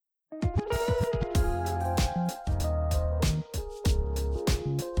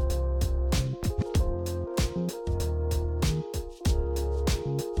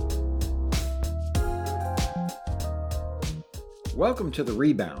Welcome to the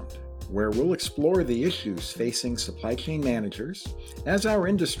Rebound, where we'll explore the issues facing supply chain managers as our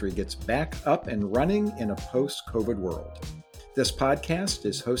industry gets back up and running in a post-COVID world. This podcast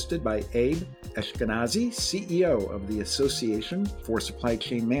is hosted by Abe Eshkenazi, CEO of the Association for Supply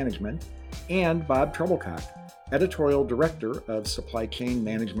Chain Management, and Bob Trebilcock, Editorial Director of Supply Chain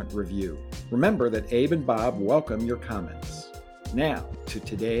Management Review. Remember that Abe and Bob welcome your comments. Now to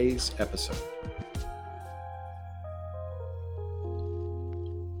today's episode.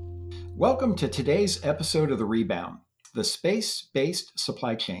 Welcome to today's episode of The Rebound, the space-based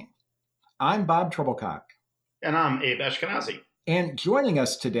supply chain. I'm Bob Trebilcock. And I'm Abe Eshkenazi. And joining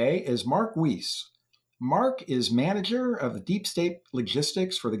us today is Mark Wiese. Mark is manager of Deep Space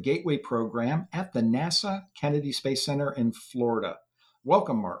Logistics for the Gateway Program at the NASA Kennedy Space Center in Florida.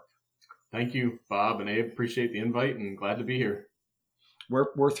 Welcome, Mark. Thank you, Bob and Abe. Appreciate the invite and glad to be here.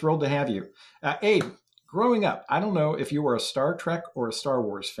 We're thrilled to have you. Abe, growing up, I don't know if you were a Star Trek or a Star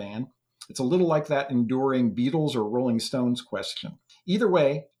Wars fan. It's a little like that enduring Beatles or Rolling Stones question. Either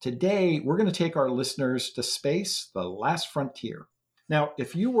way, today we're going to take our listeners to space, the last frontier. Now,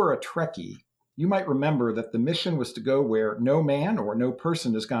 if you were a Trekkie, you might remember that the mission was to go where no man or no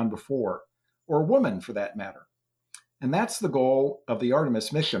person has gone before, or woman for that matter. And that's the goal of the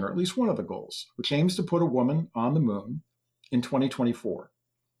Artemis mission, or at least one of the goals, which aims to put a woman on the moon in 2024.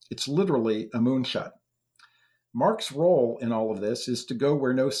 It's literally a moonshot. Mark's role in all of this is to go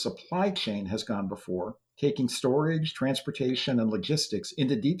where no supply chain has gone before, taking storage, transportation, and logistics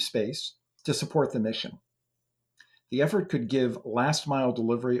into deep space to support the mission. The effort could give last mile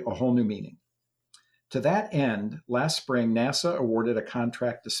delivery a whole new meaning. To that end, last spring, NASA awarded a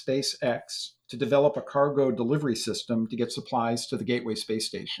contract to SpaceX to develop a cargo delivery system to get supplies to the Gateway Space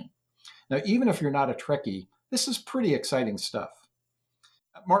Station. Now, even if you're not a Trekkie, this is pretty exciting stuff.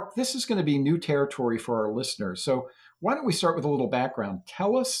 Mark, this is going to be new territory for our listeners. So why don't we start with a little background?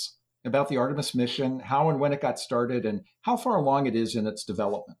 Tell us about the Artemis mission, how and when it got started, and how far along it is in its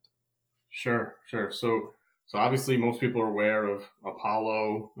development. Sure. So obviously most people are aware of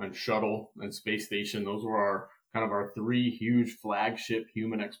Apollo and Shuttle and Space Station. Those were our three huge flagship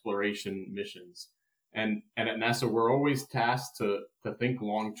human exploration missions. And at NASA, we're always tasked to think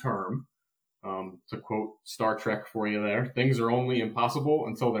long term. To quote Star Trek for you there, things are only impossible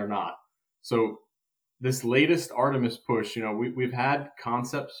until they're not. So this latest Artemis push, we've had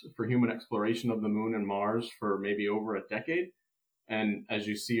concepts for human exploration of the moon and Mars for maybe over a decade. And as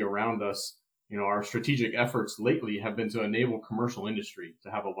you see around us, our strategic efforts lately have been to enable commercial industry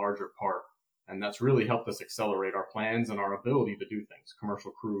to have a larger part. And that's really helped us accelerate our plans and our ability to do things.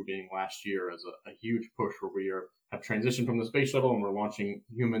 Commercial Crew being last year as a huge push where we have transitioned from the space shuttle and we're launching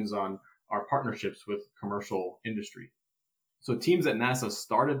humans on our partnerships with commercial industry. So teams at NASA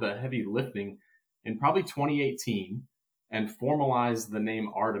started the heavy lifting in probably 2018 and formalized the name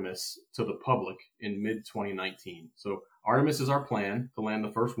Artemis to the public in mid-2019. So Artemis is our plan to land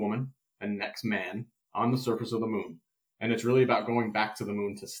the first woman and next man on the surface of the moon. And it's really about going back to the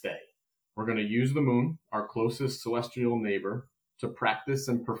moon to stay. We're going to use the moon, our closest celestial neighbor, to practice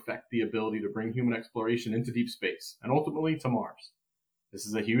and perfect the ability to bring human exploration into deep space and ultimately to Mars. This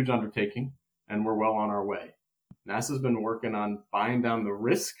is a huge undertaking, and we're well on our way. NASA's been working on buying down the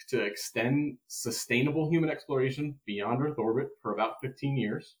risk to extend sustainable human exploration beyond Earth orbit for about 15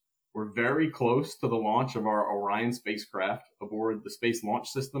 years. We're very close to the launch of our Orion spacecraft aboard the Space Launch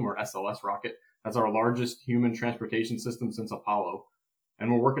System, or SLS rocket. That's our largest human transportation system since Apollo. And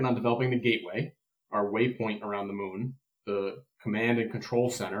we're working on developing the Gateway, our waypoint around the moon, the command and control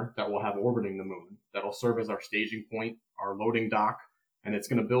center that will have orbiting the moon, that'll serve as our staging point, our loading dock, and it's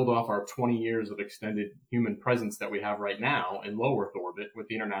going to build off our 20 years of extended human presence that we have right now in low Earth orbit with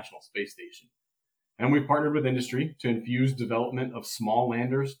the International Space Station. And we've partnered with industry to infuse development of small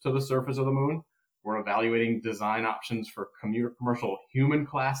landers to the surface of the moon. We're evaluating design options for commercial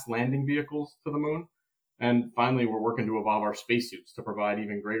human-class landing vehicles to the moon. And finally, we're working to evolve our spacesuits to provide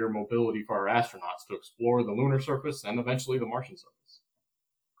even greater mobility for our astronauts to explore the lunar surface and eventually the Martian surface.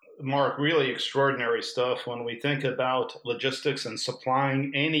 Mark, really extraordinary stuff when we think about logistics and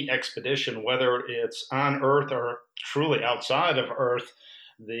supplying any expedition, whether it's on Earth or truly outside of Earth.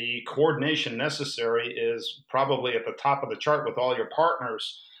 The coordination necessary is probably at the top of the chart with all your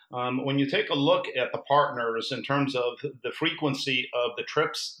partners. When you take a look at the partners in terms of the frequency of the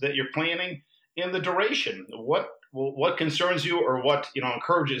trips that you're planning and the duration, what concerns you or what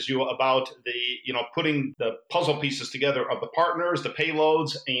encourages you about the putting the puzzle pieces together of the partners, the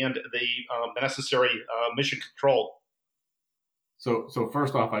payloads, and the necessary mission control? So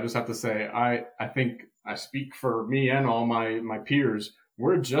first off, I just have to say I think I speak for me and all my peers.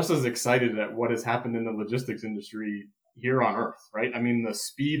 We're just as excited at what has happened in the logistics industry here on Earth, right? I mean, the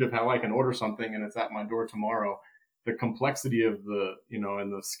speed of how I can order something and it's at my door tomorrow, the complexity of the,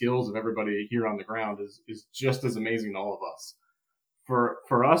 and the skills of everybody here on the ground is just as amazing to all of us.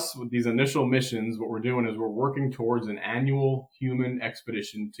 For us, with these initial missions, what we're doing is we're working towards an annual human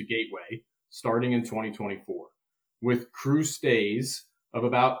expedition to Gateway starting in 2024 with crew stays of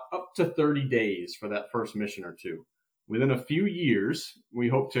about up to 30 days for that first mission or two. Within a few years, we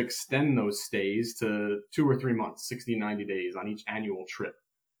hope to extend those stays to 2 or 3 months, 60, 90 days on each annual trip.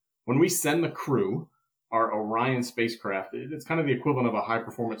 When we send the crew, our Orion spacecraft, it's kind of the equivalent of a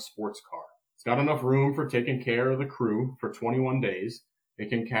high-performance sports car. It's got enough room for taking care of the crew for 21 days. It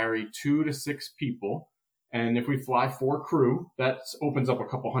can carry 2 to 6 people. And if we fly 4 crew, that opens up a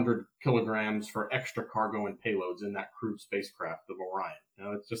couple hundred kilograms for extra cargo and payloads in that crewed spacecraft of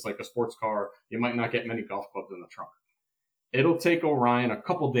Orion. It's just like a sports car. You might not get many golf clubs in the trunk. It'll take Orion a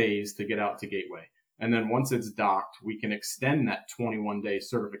couple days to get out to Gateway. And then once it's docked, we can extend that 21-day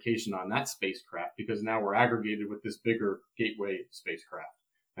certification on that spacecraft because now we're aggregated with this bigger Gateway spacecraft.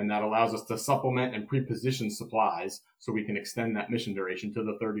 And that allows us to supplement and pre-position supplies so we can extend that mission duration to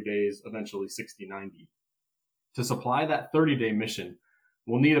the 30 days, eventually 60, 90. To supply that 30-day mission,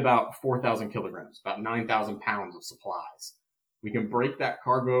 we'll need about 4,000 kilograms, about 9,000 pounds of supplies. We can break that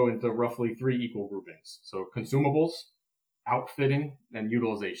cargo into roughly 3 equal groupings. So consumables, outfitting, and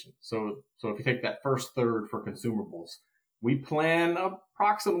utilization. So if you take that first third for consumables, we plan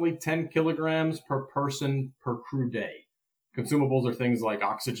approximately 10 kilograms per person per crew day. Consumables are things like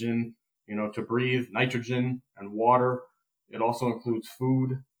oxygen, to breathe, nitrogen, and water. It also includes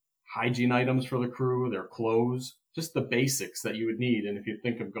food, hygiene items for the crew, their clothes, just the basics that you would need. And if you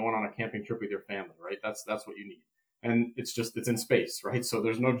think of going on a camping trip with your family, right, that's what you need. And it's in space, right? So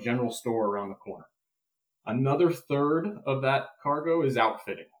there's no general store around the corner. Another third of that cargo is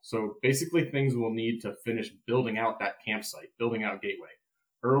outfitting. So basically things we'll need to finish building out that campsite, building out Gateway.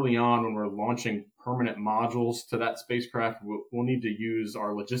 Early on, when we're launching permanent modules to that spacecraft, we'll need to use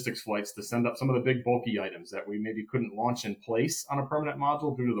our logistics flights to send up some of the big bulky items that we maybe couldn't launch in place on a permanent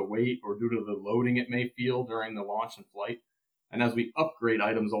module due to the weight or due to the loading it may feel during the launch and flight. And as we upgrade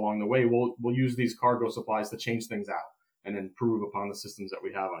items along the way, we'll use these cargo supplies to change things out and improve upon the systems that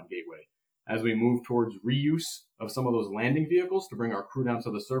we have on Gateway. As we move towards reuse of some of those landing vehicles to bring our crew down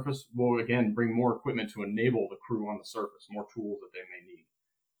to the surface, we'll again bring more equipment to enable the crew on the surface, more tools that they may need.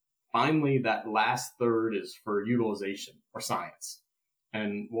 Finally, that last third is for utilization or science.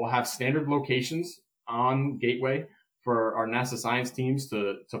 And we'll have standard locations on Gateway for our NASA science teams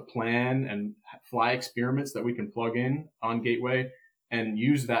to plan and fly experiments that we can plug in on Gateway and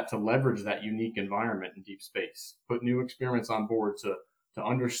use that to leverage that unique environment in deep space. Put new experiments on board to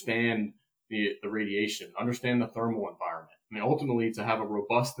understand the radiation, understand the thermal environment. I mean, ultimately, to have a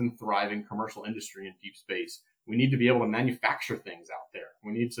robust and thriving commercial industry in deep space, we need to be able to manufacture things out there.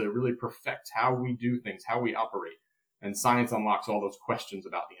 We need to really perfect how we do things, how we operate. And science unlocks all those questions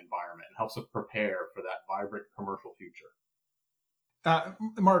about the environment and helps us prepare for that vibrant commercial future.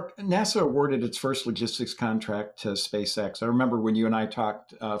 Mark, NASA awarded its first logistics contract to SpaceX. I remember when you and I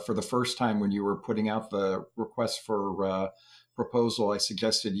talked for the first time when you were putting out the request for proposal, I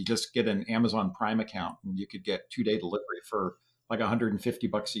suggested you just get an Amazon Prime account and you could get 2-day delivery for like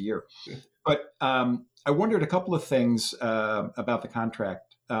 $150 a year. But I wondered a couple of things about the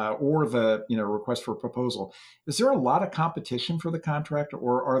contract or the request for proposal. Is there a lot of competition for the contract,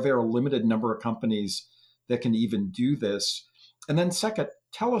 or are there a limited number of companies that can even do this? And then second,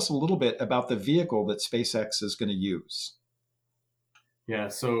 tell us a little bit about the vehicle that SpaceX is going to use. Yeah,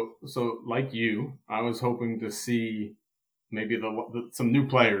 so like you, I was hoping to see maybe some new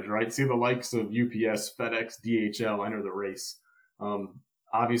players, right? See the likes of UPS, FedEx, DHL enter the race.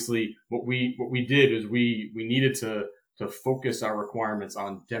 Obviously, what we did is we needed to focus our requirements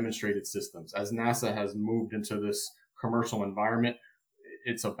on demonstrated systems. As NASA has moved into this commercial environment,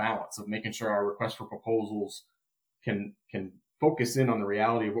 it's a balance of making sure our request for proposals can focus in on the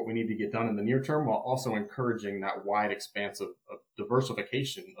reality of what we need to get done in the near term, while also encouraging that wide expanse of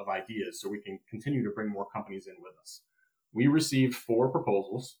diversification of ideas so we can continue to bring more companies in with us. We received 4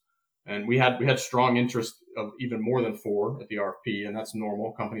 proposals, and we had strong interest of even more than 4 at the RFP, and that's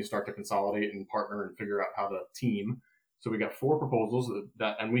normal. Companies start to consolidate and partner and figure out how to team. So we got 4 proposals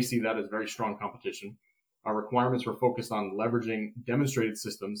and we see that as very strong competition. Our requirements were focused on leveraging demonstrated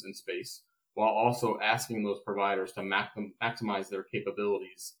systems in space, while also asking those providers to maximize their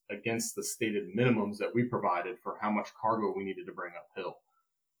capabilities against the stated minimums that we provided for how much cargo we needed to bring uphill.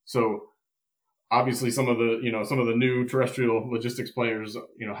 So obviously some of the new terrestrial logistics players,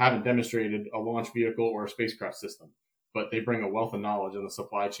 haven't demonstrated a launch vehicle or a spacecraft system, but they bring a wealth of knowledge in the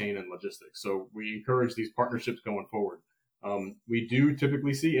supply chain and logistics. So we encourage these partnerships going forward. We do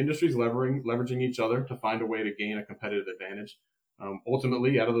typically see industries leveraging each other to find a way to gain a competitive advantage.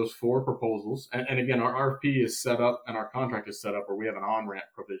 Ultimately, out of those 4 proposals, and again, our RFP is set up and our contract is set up where we have an on-ramp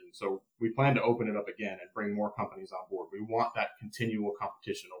provision. So we plan to open it up again and bring more companies on board. We want that continual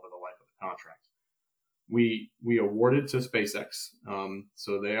competition over the life of the contract. We awarded to SpaceX.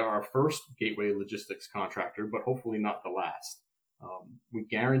 So they are our first gateway logistics contractor, but hopefully not the last. We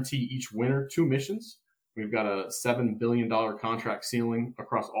guarantee each winner 2 missions. We've got a $7 billion contract ceiling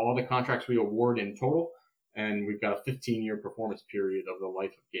across all the contracts we award in total. And we've got a 15-year performance period of the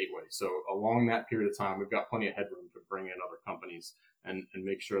life of Gateway. So along that period of time, we've got plenty of headroom to bring in other companies and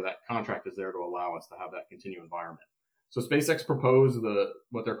make sure that contract is there to allow us to have that continued environment. So SpaceX proposed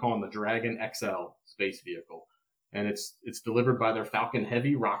what they're calling the Dragon XL space vehicle. And it's delivered by their Falcon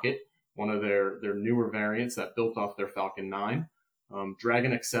Heavy rocket, one of their newer variants that built off their Falcon 9.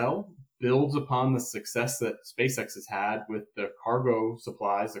 Dragon XL builds upon the success that SpaceX has had with the cargo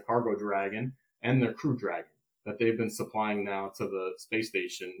supplies, the Cargo Dragon, and their Crew Dragon that they've been supplying now to the space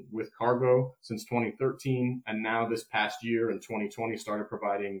station with cargo since 2013. And now this past year in 2020 started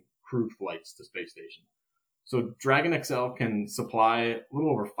providing crewed flights to space station. So Dragon XL can supply a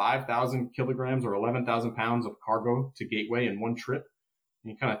little over 5,000 kilograms or 11,000 pounds of cargo to Gateway in one trip.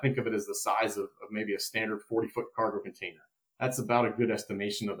 And you kind of think of it as the size of maybe a standard 40-foot cargo container. That's about a good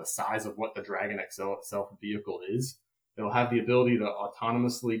estimation of the size of what the Dragon XL itself vehicle is. It'll have the ability to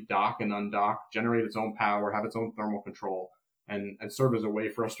autonomously dock and undock, generate its own power, have its own thermal control, and serve as a way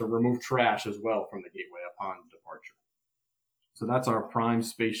for us to remove trash as well from the Gateway upon departure. So that's our prime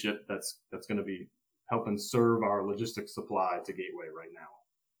spaceship that's going to be helping serve our logistics supply to Gateway right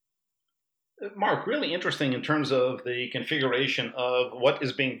now. Mark, really interesting in terms of the configuration of what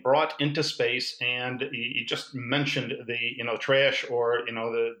is being brought into space, and you just mentioned the trash or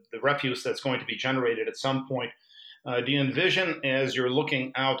the refuse that's going to be generated at some point. Do you envision, as you're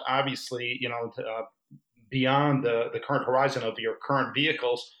looking out, obviously, beyond the current horizon of your current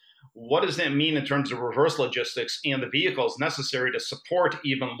vehicles, what does that mean in terms of reverse logistics and the vehicles necessary to support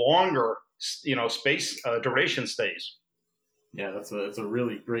even longer, space duration stays? Yeah, that's a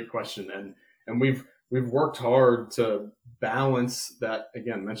really great question, and we've worked hard to balance that.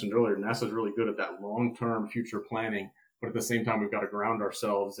 Again, mentioned earlier, NASA's really good at that long-term future planning, but at the same time, we've got to ground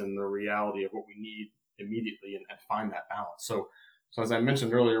ourselves in the reality of what we need immediately and find that balance. So as I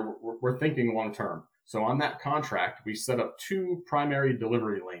mentioned earlier, we're thinking long term. So on that contract, we set up 2 primary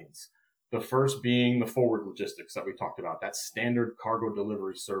delivery lanes. The first being the forward logistics that we talked about, that standard cargo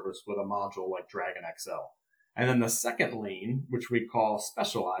delivery service with a module like Dragon XL. And then the second lane, which we call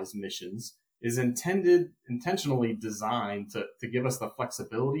specialized missions, is intentionally designed to give us the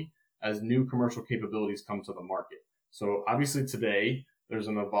flexibility as new commercial capabilities come to the market. So obviously today, there's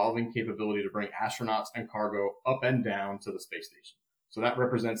an evolving capability to bring astronauts and cargo up and down to the space station. So that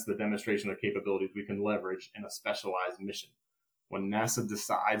represents the demonstration of capabilities we can leverage in a specialized mission when NASA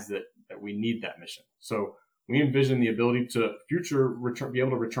decides that we need that mission. So we envision the ability to be able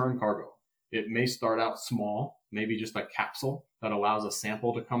to return cargo. It may start out small, maybe just a capsule that allows a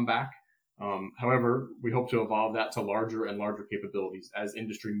sample to come back. However, we hope to evolve that to larger and larger capabilities as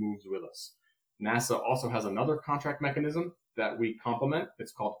industry moves with us. NASA also has another contract mechanism that we complement.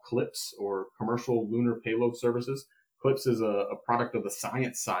 It's called CLPS, or Commercial Lunar Payload Services. CLPS is a product of the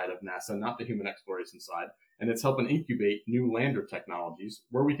science side of NASA, not the human exploration side. And it's helping incubate new lander technologies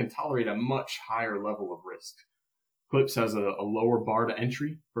where we can tolerate a much higher level of risk. CLPS has a lower bar to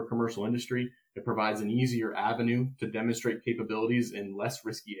entry for commercial industry. It provides an easier avenue to demonstrate capabilities in less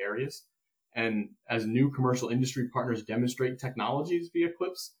risky areas. And as new commercial industry partners demonstrate technologies via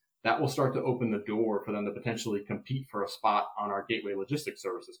CLPS, that will start to open the door for them to potentially compete for a spot on our Gateway Logistics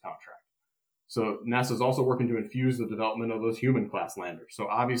Services contract. So NASA is also working to infuse the development of those human class landers. So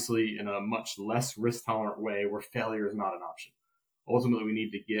obviously in a much less risk tolerant way where failure is not an option. Ultimately, we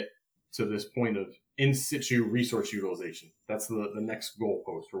need to get to this point of in situ resource utilization. That's the next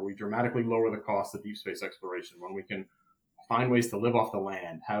goalpost where we dramatically lower the cost of deep space exploration, when we can find ways to live off the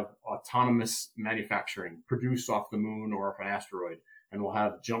land, have autonomous manufacturing, produce off the moon or off an asteroid, and we'll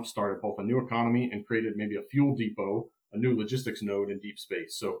have jump-started both a new economy and created maybe a fuel depot, a new logistics node in deep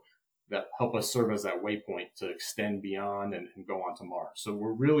space. So that help us serve as that waypoint to extend beyond and go on to Mars. So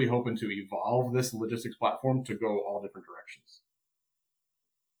we're really hoping to evolve this logistics platform to go all different directions.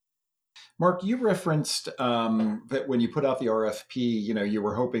 Mark, you referenced that when you put out the RFP, you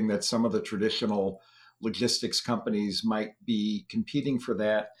were hoping that some of the traditional logistics companies might be competing for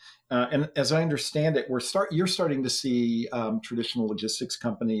that. And as I understand it, you're starting to see traditional logistics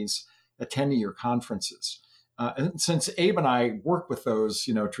companies attending your conferences. And since Abe and I work with those,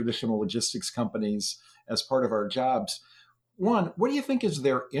 traditional logistics companies as part of our jobs, One, what do you think is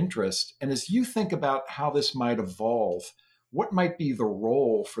their interest? And as you think about how this might evolve, what might be the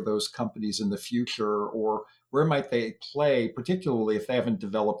role for those companies in the future, or where might they play, particularly if they haven't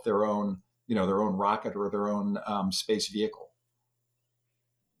developed their own, their own rocket or their own space vehicle?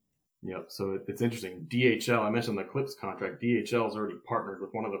 Yep. So it's interesting. DHL, I mentioned the CLIPS contract. DHL has already partnered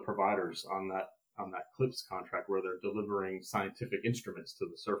with one of the providers on that CLIPS contract where they're delivering scientific instruments to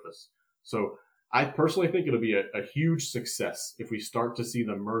the surface. So I personally think it'll be a huge success if we start to see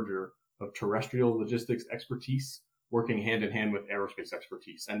the merger of terrestrial logistics expertise working hand in hand with aerospace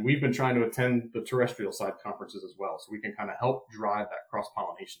expertise. And we've been trying to attend the terrestrial side conferences as well, so we can kind of help drive that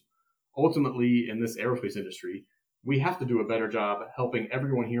cross-pollination. Ultimately, in this aerospace industry, we have to do a better job helping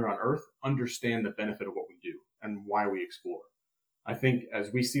everyone here on Earth understand the benefit of what we do and why we explore. I think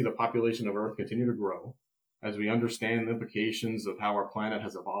as we see the population of Earth continue to grow, as we understand the implications of how our planet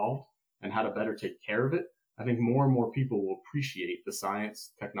has evolved and how to better take care of it, I think more and more people will appreciate the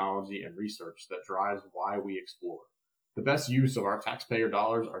science, technology, and research that drives why we explore. The best use of our taxpayer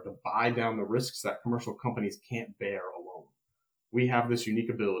dollars are to buy down the risks that commercial companies can't bear alone. We have this unique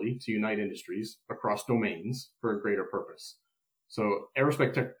ability to unite industries across domains for a greater purpose. So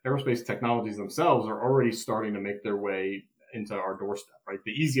aerospace technologies themselves are already starting to make their way into our doorstep, right?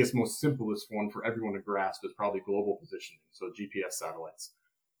 The easiest, most simplest one for everyone to grasp is probably global positioning, so GPS satellites.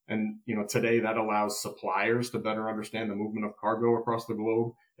 And, today that allows suppliers to better understand the movement of cargo across the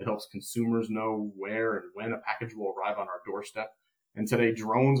globe. It helps consumers know where and when a package will arrive on our doorstep. And today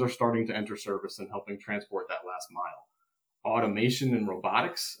drones are starting to enter service and helping transport that last mile. Automation and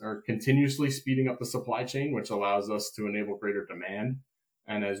robotics are continuously speeding up the supply chain, which allows us to enable greater demand.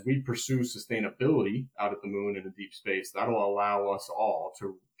 And as we pursue sustainability out at the moon and in deep space, that'll allow us all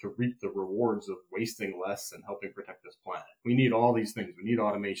to reap the rewards of wasting less and helping protect this planet. We need all these things. We need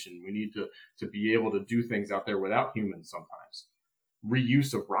automation. We need to be able to do things out there without humans sometimes.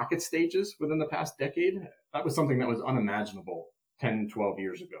 Reuse of rocket stages within the past decade, that was something that was unimaginable 10, 12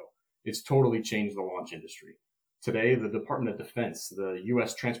 years ago. It's totally changed the launch industry. Today, the Department of Defense, the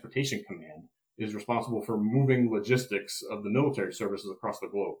U.S. Transportation Command, is responsible for moving logistics of the military services across the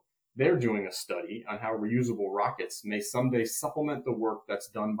globe. They're doing a study on how reusable rockets may someday supplement the work that's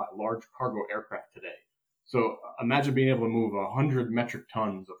done by large cargo aircraft today. So imagine being able to move 100 metric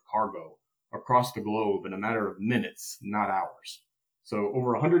tons of cargo across the globe in a matter of minutes, not hours. So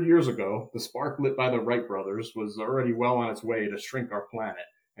over 100 years ago, the spark lit by the Wright brothers was already well on its way to shrink our planet.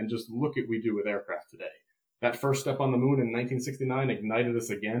 And just look at what we do with aircraft today. That first step on the moon in 1969 ignited us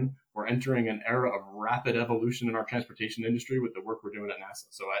again. We're entering an era of rapid evolution in our transportation industry with the work we're doing at NASA.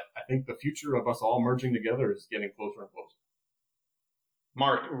 So I think the future of us all merging together is getting closer and closer.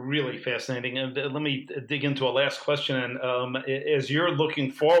 Mark, really fascinating. And let me dig into a last question. And as you're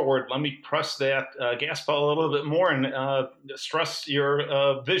looking forward, let me press that gas pedal a little bit more and stress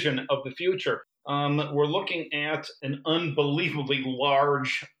your vision of the future. We're looking at an unbelievably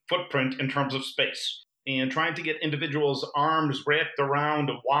large footprint in terms of space, and trying to get individuals' arms wrapped around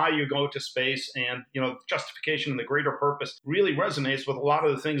why you go to space and, justification and the greater purpose really resonates with a lot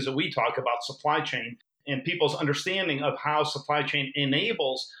of the things that we talk about, supply chain, and people's understanding of how supply chain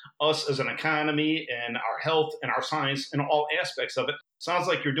enables us as an economy and our health and our science and all aspects of it. Sounds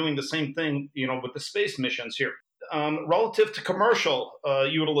like you're doing the same thing, with the space missions here. Relative to commercial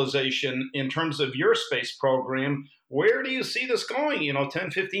utilization in terms of your space program, where do you see this going,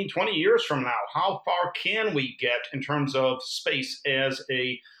 10, 15, 20 years from now? How far can we get in terms of space as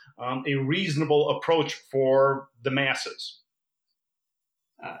a reasonable approach for the masses?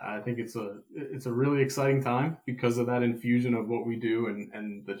 I think it's a really exciting time because of that infusion of what we do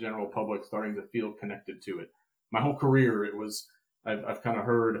and the general public starting to feel connected to it. My whole career, I've kind of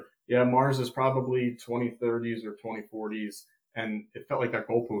heard, Mars is probably 2030s or 2040s. And it felt like that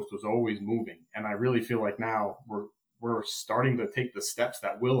goalpost was always moving. And I really feel like now we're starting to take the steps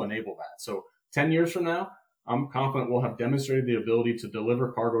that will enable that. So 10 years from now, I'm confident we'll have demonstrated the ability to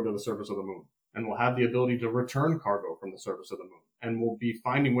deliver cargo to the surface of the moon. And we'll have the ability to return cargo from the surface of the moon. And we'll be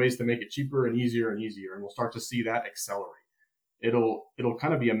finding ways to make it cheaper and easier and easier. And we'll start to see that accelerate. It'll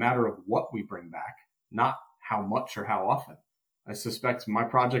kind of be a matter of what we bring back, not how much or how often. I suspect my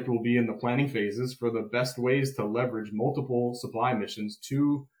project will be in the planning phases for the best ways to leverage multiple supply missions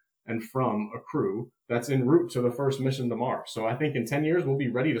to and from a crew that's en route to the first mission to Mars. So I think in 10 years, we'll be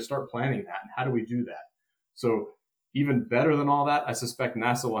ready to start planning that. And how do we do that? So even better than all that, I suspect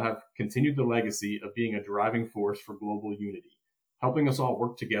NASA will have continued the legacy of being a driving force for global unity, helping us all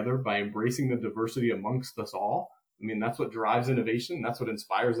work together by embracing the diversity amongst us all. I mean, that's what drives innovation. That's what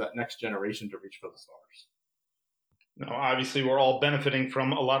inspires that next generation to reach for the stars. Now, obviously, we're all benefiting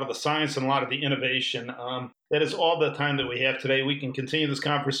from a lot of the science and a lot of the innovation. That is all the time that we have today. We can continue this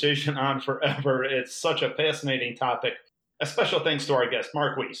conversation on forever. It's such a fascinating topic. A special thanks to our guest,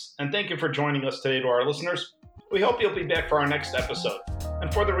 Mark Wiese. And thank you for joining us today to our listeners. We hope you'll be back for our next episode.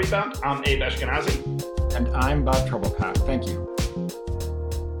 And for The Rebound, I'm Abe Eshkenazi. And I'm Bob Trebilcock. Thank you.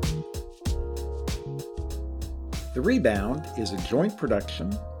 The Rebound is a joint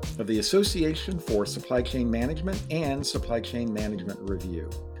production of the Association for Supply Chain Management and Supply Chain Management Review.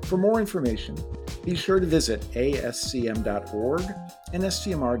 For more information, be sure to visit ascm.org and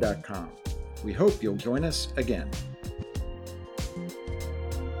scmr.com. We hope you'll join us again.